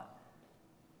or not.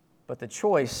 But the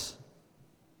choice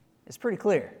is pretty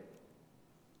clear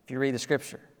if you read the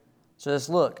Scripture. So let's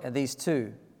look at these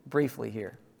two briefly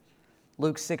here.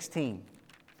 Luke 16,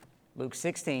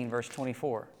 verse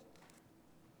 24.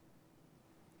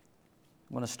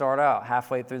 I'm going to start out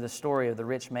halfway through the story of the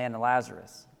rich man and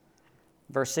Lazarus.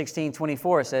 Verse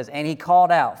 16:24 says, And he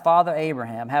called out, Father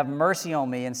Abraham, have mercy on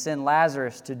me and send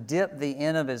Lazarus to dip the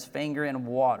end of his finger in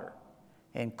water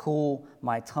and cool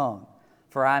my tongue,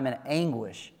 for I am in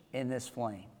anguish in this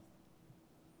flame.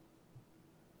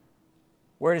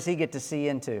 Where does he get to see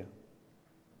into?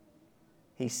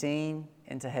 He's seen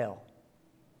into hell,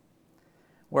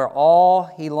 where all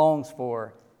he longs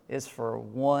for is for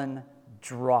one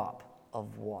drop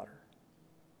of water.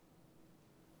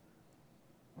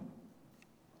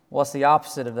 What's the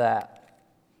opposite of that?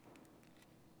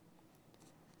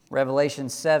 Revelation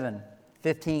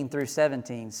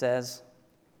 7:15-17 says,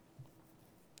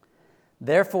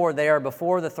 "Therefore they are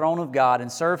before the throne of God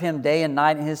and serve him day and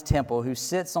night in his temple. Who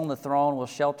sits on the throne will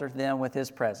shelter them with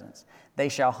his presence. They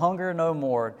shall hunger no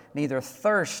more, neither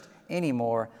thirst any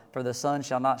more, for the sun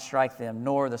shall not strike them,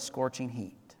 nor the scorching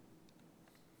heat."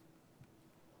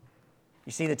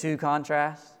 You see the two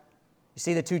contrasts? You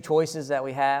see the two choices that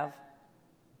we have?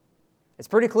 It's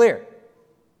pretty clear.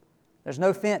 There's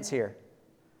no fence here.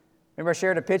 Remember I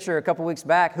shared a picture a couple weeks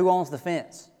back. Who owns the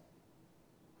fence?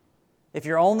 If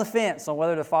you're on the fence on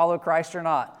whether to follow Christ or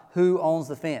not, who owns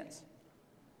the fence?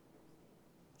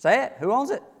 Say it. Who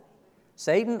owns it?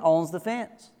 Satan owns the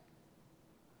fence.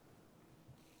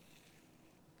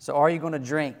 So are you going to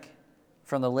drink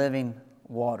from the living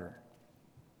water?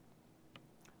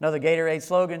 Another Gatorade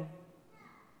slogan: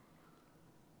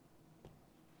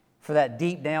 for that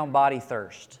deep down body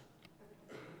thirst.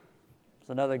 It's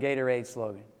another Gatorade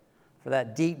slogan. For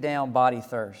that deep down body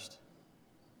thirst.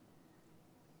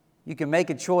 You can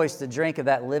make a choice to drink of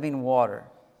that living water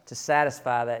to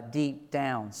satisfy that deep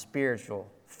down spiritual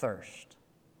thirst.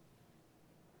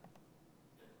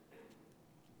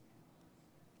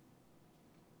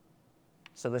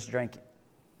 So let's drink it.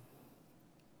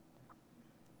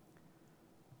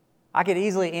 I could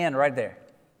easily end right there.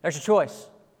 There's your choice,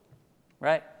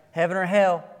 right? Heaven or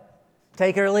hell.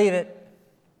 Take it or leave it.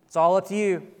 It's all up to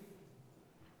you.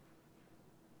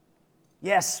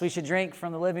 Yes, we should drink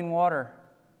from the living water,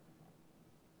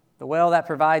 the well that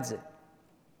provides it.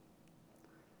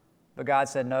 But God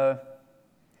said, no,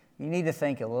 you need to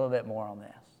think a little bit more on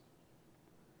this.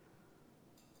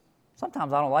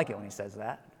 Sometimes I don't like it when he says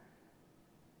that.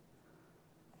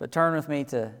 But turn with me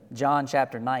to John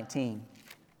chapter 19.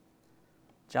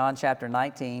 John chapter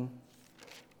 19,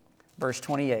 verse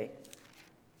 28.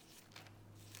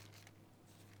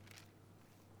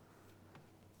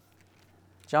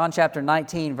 John chapter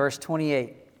 19, verse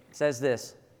 28 says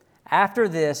this: "After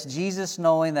this, Jesus,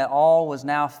 knowing that all was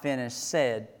now finished,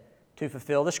 said, to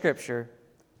fulfill the scripture,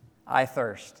 I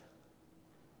thirst.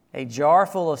 A jar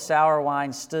full of sour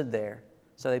wine stood there.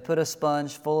 So they put a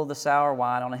sponge full of the sour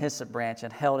wine on a hyssop branch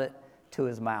and held it to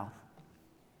his mouth."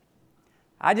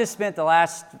 I just spent the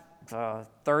last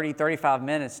 35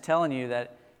 minutes telling you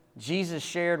that Jesus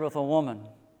shared with a woman,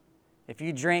 if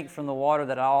you drink from the water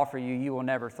that I offer you, you will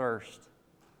never thirst.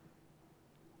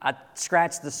 I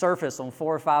scratched the surface on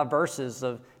 4 or 5 verses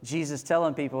of Jesus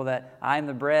telling people that I am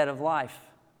the bread of life.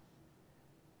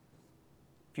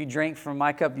 If you drink from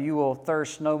my cup, you will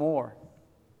thirst no more.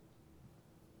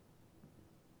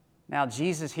 Now,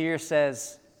 Jesus here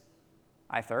says,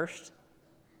 I thirst.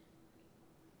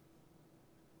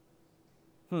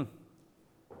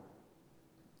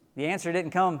 The answer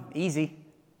didn't come easy,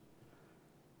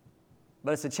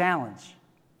 but it's a challenge.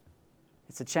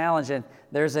 It's a challenge, and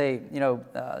there's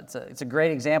it's a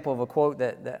great example of a quote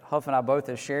that Huff and I both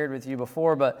have shared with you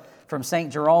before, but from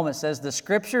St. Jerome it says, "The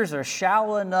scriptures are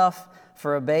shallow enough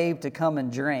for a babe to come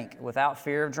and drink without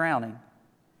fear of drowning,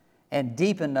 and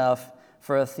deep enough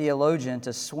for a theologian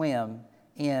to swim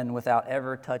in without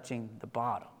ever touching the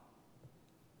bottom."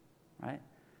 Right?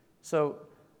 So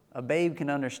a babe can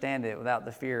understand it without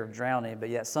the fear of drowning, but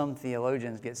yet some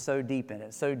theologians get so deep in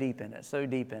it,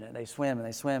 they swim and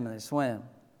they swim and they swim.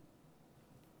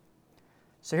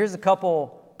 So here's a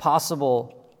couple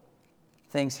possible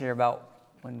things here about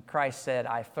when Christ said,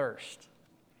 I thirst,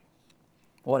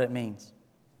 what it means.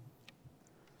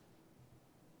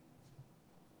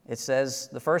 It says,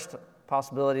 the first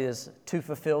possibility is to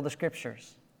fulfill the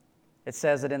scriptures. It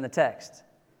says it in the text.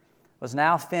 Was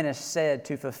now finished, said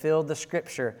to fulfill the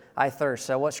scripture, I thirst.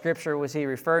 So what scripture was he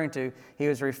referring to? He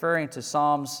was referring to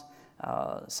Psalm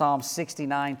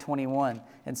 69:21.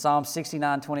 In Psalm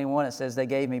 69:21 it says, they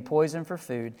gave me poison for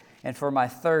food, and for my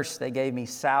thirst they gave me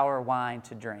sour wine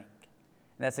to drink.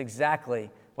 And that's exactly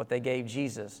what they gave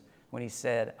Jesus when he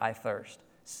said, I thirst.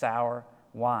 Sour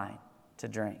wine to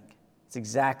drink. It's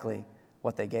exactly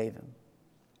what they gave him.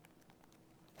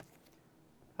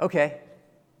 Okay.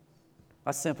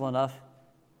 That's simple enough.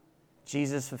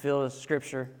 Jesus fulfilled the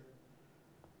scripture.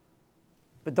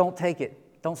 But don't take it.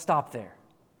 Don't stop there.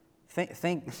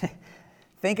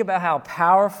 Think about how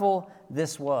powerful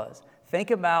this was. Think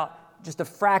about just a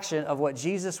fraction of what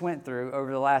Jesus went through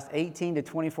over the last 18 to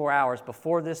 24 hours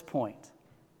before this point.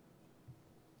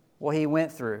 What he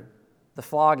went through. The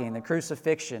flogging, the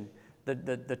crucifixion,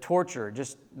 the torture,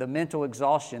 just the mental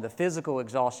exhaustion, the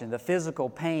physical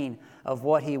pain of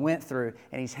what he went through.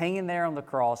 And he's hanging there on the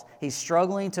cross. He's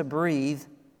struggling to breathe.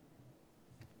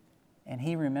 And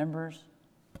he remembers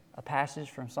a passage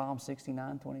from Psalm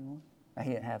 69:21. Now,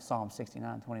 he didn't have Psalm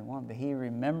 69:21, but he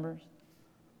remembers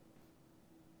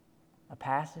a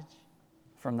passage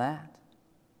from that.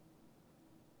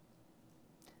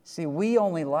 See, we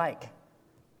only like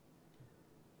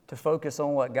to focus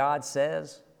on what God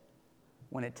says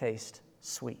when it tastes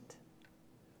sweet.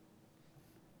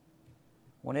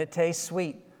 When it tastes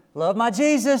sweet, love my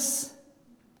Jesus.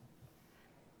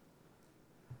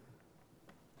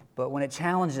 But when it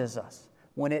challenges us,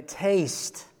 when it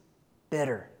tastes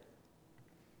bitter,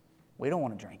 we don't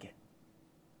want to drink it.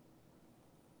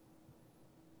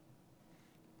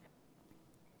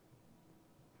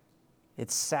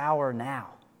 It's sour now,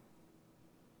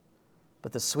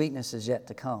 but the sweetness is yet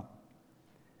to come.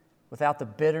 Without the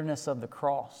bitterness of the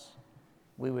cross,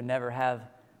 we would never have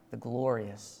the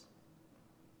glorious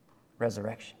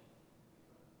resurrection.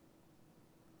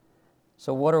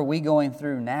 So what are we going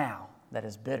through now that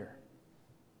is bitter?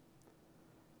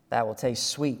 That will taste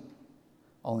sweet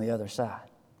on the other side.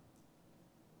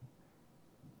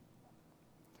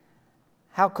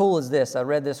 How cool is this? I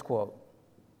read this quote.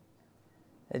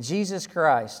 That Jesus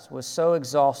Christ was so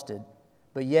exhausted,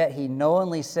 but yet he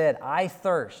knowingly said, I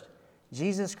thirst.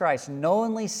 Jesus Christ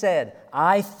knowingly said,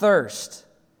 I thirst,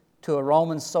 to a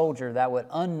Roman soldier that would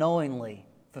unknowingly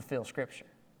fulfill Scripture.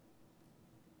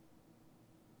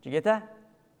 Did you get that?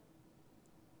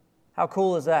 How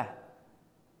cool is that?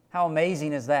 How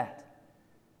amazing is that?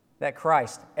 That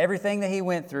Christ, everything that he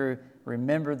went through,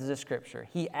 remembered this Scripture.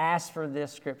 He asked for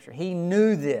this Scripture. He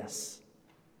knew this.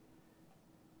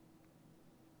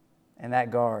 And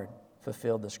that guard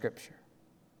fulfilled the Scripture.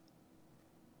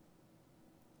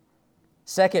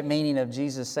 Second meaning of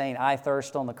Jesus saying, I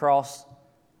thirst on the cross.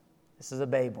 This is a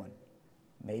babe one.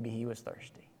 Maybe he was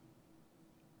thirsty.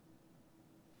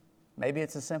 Maybe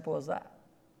it's as simple as that.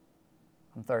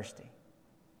 I'm thirsty.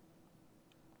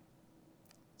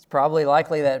 It's probably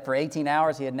likely that for 18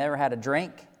 hours he had never had a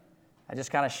drink. I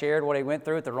just kind of shared what he went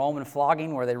through at the Roman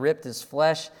flogging where they ripped his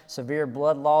flesh, severe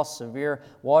blood loss, severe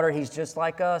water. He's just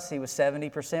like us. He was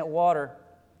 70% water.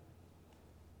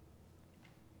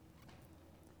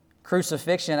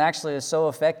 Crucifixion actually is so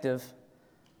effective.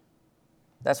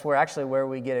 That's where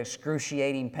we get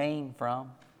excruciating pain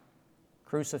from.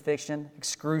 Crucifixion,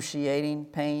 excruciating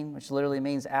pain, which literally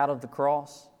means out of the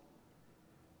cross.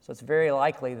 So it's very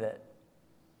likely that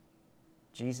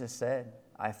Jesus said,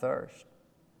 I thirst,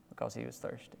 because he was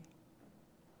thirsty.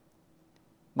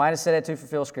 Might have said it to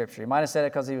fulfill Scripture. He might have said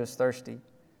it because he was thirsty.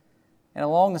 And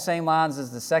along the same lines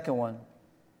as the second one,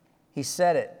 he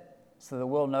said it so that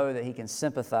we'll know that he can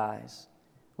sympathize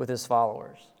with his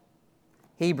followers.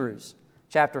 Hebrews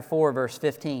chapter 4, verse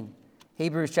 15.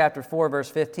 Hebrews chapter 4, verse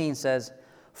 15 says,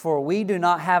 For we do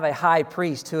not have a high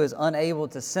priest who is unable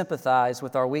to sympathize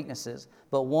with our weaknesses,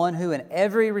 but one who in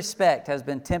every respect has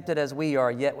been tempted as we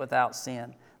are, yet without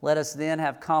sin. Let us then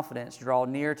have confidence, draw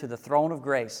near to the throne of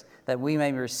grace, that we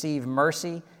may receive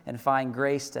mercy and find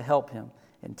grace to help him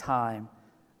in time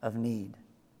of need.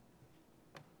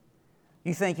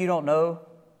 You think you don't know?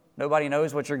 Nobody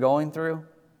knows what you're going through?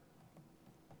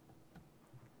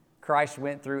 Christ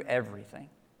went through everything.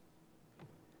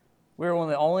 We're one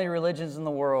of the only religions in the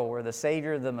world where the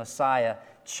Savior, the Messiah,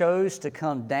 chose to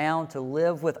come down to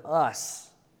live with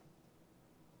us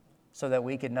so that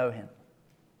we could know him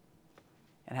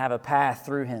and have a path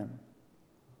through him.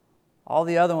 All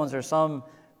the other ones are some,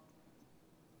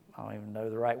 I don't even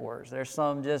know the right words, there's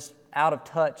some just out of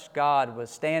touch God with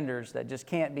standards that just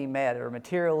can't be met, or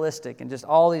materialistic and just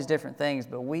all these different things.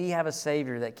 But we have a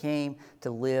Savior that came to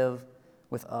live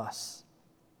with us.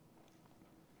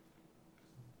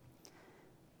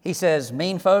 He says,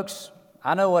 mean folks,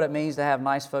 I know what it means to have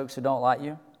nice folks who don't like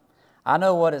you. I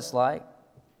know what it's like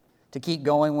to keep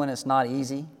going when it's not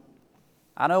easy.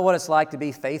 I know what it's like to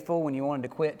be faithful when you wanted to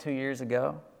quit 2 years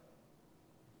ago.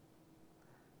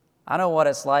 I know what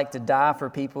it's like to die for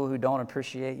people who don't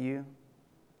appreciate you.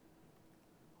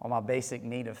 Or my basic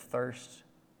need of thirst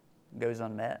goes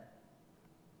unmet.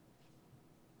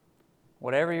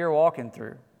 Whatever you're walking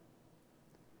through,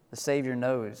 the Savior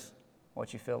knows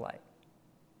what you feel like.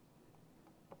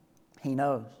 He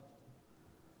knows.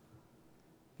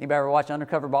 Anybody ever watch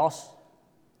Undercover Boss?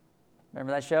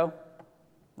 Remember that show?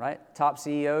 Right? Top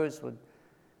CEOs would,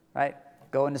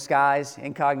 go in disguise,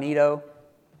 incognito,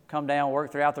 come down,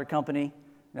 work throughout their company.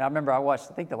 And I remember I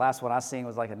think the last one I seen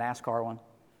was like a NASCAR one.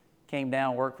 Came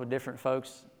down, worked with different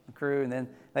folks crew, and then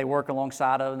they work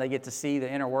alongside of them. They get to see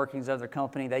the inner workings of their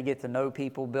company. They get to know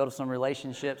people, build some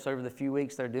relationships over the few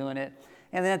weeks they're doing it.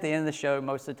 And then at the end of the show,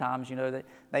 most of the times,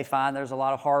 they find there's a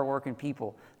lot of hardworking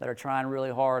people that are trying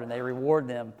really hard, and they reward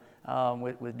them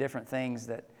with different things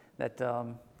that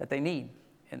they need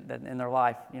in their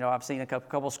life. I've seen a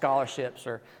couple scholarships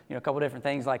or a couple different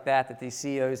things like that these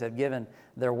CEOs have given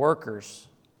their workers.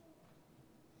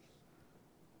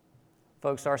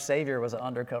 Folks, our Savior was an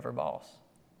undercover boss.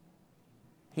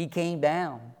 He came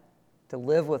down to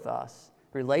live with us,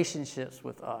 relationships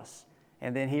with us,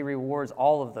 and then He rewards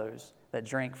all of those that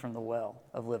drink from the well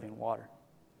of living water.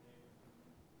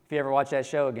 If you ever watch that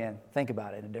show again, think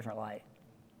about it in a different light.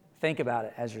 Think about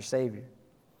it as your Savior,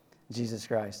 Jesus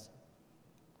Christ.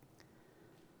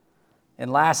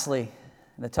 And lastly,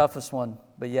 and the toughest one,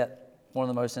 but yet one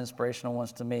of the most inspirational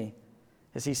ones to me,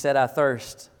 is He said, I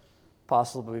thirst,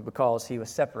 possibly because He was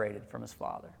separated from His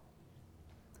Father.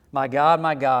 My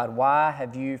God, why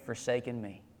have you forsaken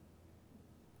me?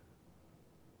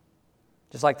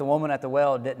 Just like the woman at the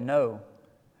well didn't know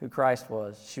who Christ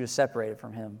was, she was separated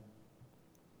from Him.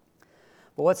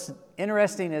 But what's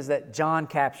interesting is that John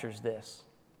captures this.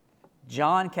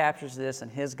 John captures this in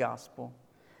his gospel.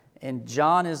 And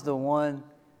John is the one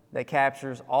that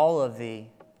captures all of the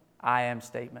I am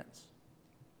statements.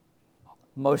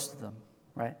 Most of them,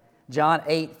 right? John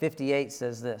 8:58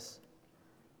 says this.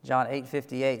 John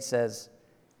 8:58 says,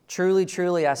 Truly,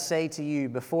 truly, I say to you,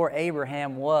 before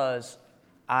Abraham was,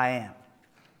 I am.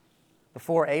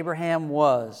 Before Abraham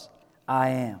was, I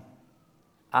am.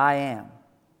 I am.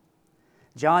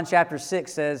 John chapter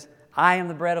 6 says, I am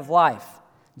the bread of life.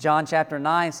 John chapter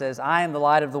 9 says, I am the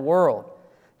light of the world.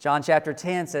 John chapter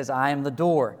 10 says, I am the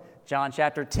door. John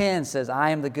chapter 10 says, I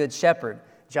am the good shepherd.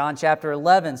 John chapter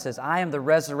 11 says, I am the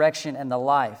resurrection and the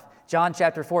life. John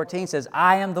chapter 14 says,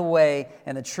 I am the way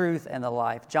and the truth and the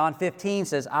life. John 15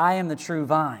 says, I am the true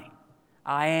vine.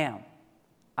 I am.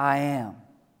 I am.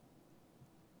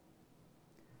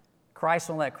 Christ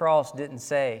on that cross didn't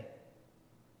say,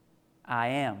 I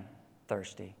am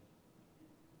thirsty.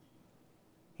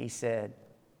 He said,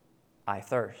 I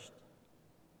thirst.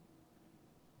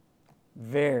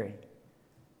 Very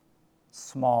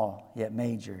small yet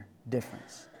major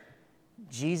difference.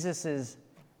 Jesus'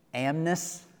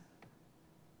 amness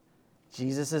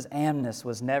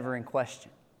was never in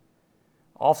question.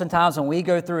 Oftentimes when we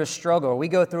go through a struggle or we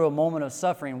go through a moment of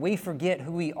suffering, we forget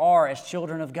who we are as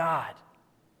children of God.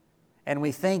 And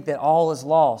we think that all is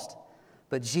lost.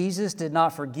 But Jesus did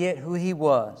not forget who He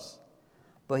was,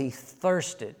 but He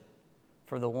thirsted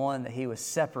for the one that He was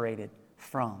separated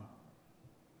from.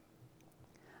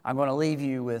 I'm going to leave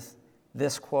you with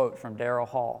this quote from Daryl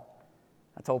Hall.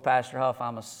 I told Pastor Huff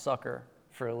I'm a sucker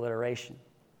for alliteration.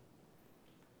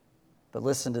 But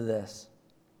listen to this.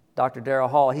 Dr. Daryl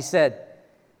Hall, he said,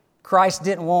 Christ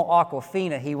didn't want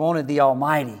Aquafina, He wanted the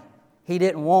Almighty. He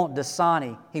didn't want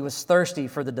Dasani, He was thirsty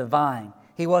for the divine.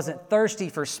 He wasn't thirsty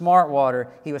for smart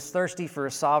water, He was thirsty for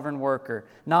a sovereign worker.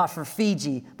 Not for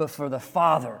Fiji, but for the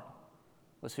Father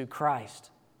was who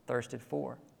Christ thirsted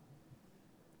for.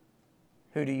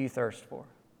 Who do you thirst for?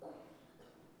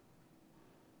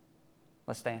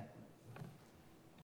 Let's stand.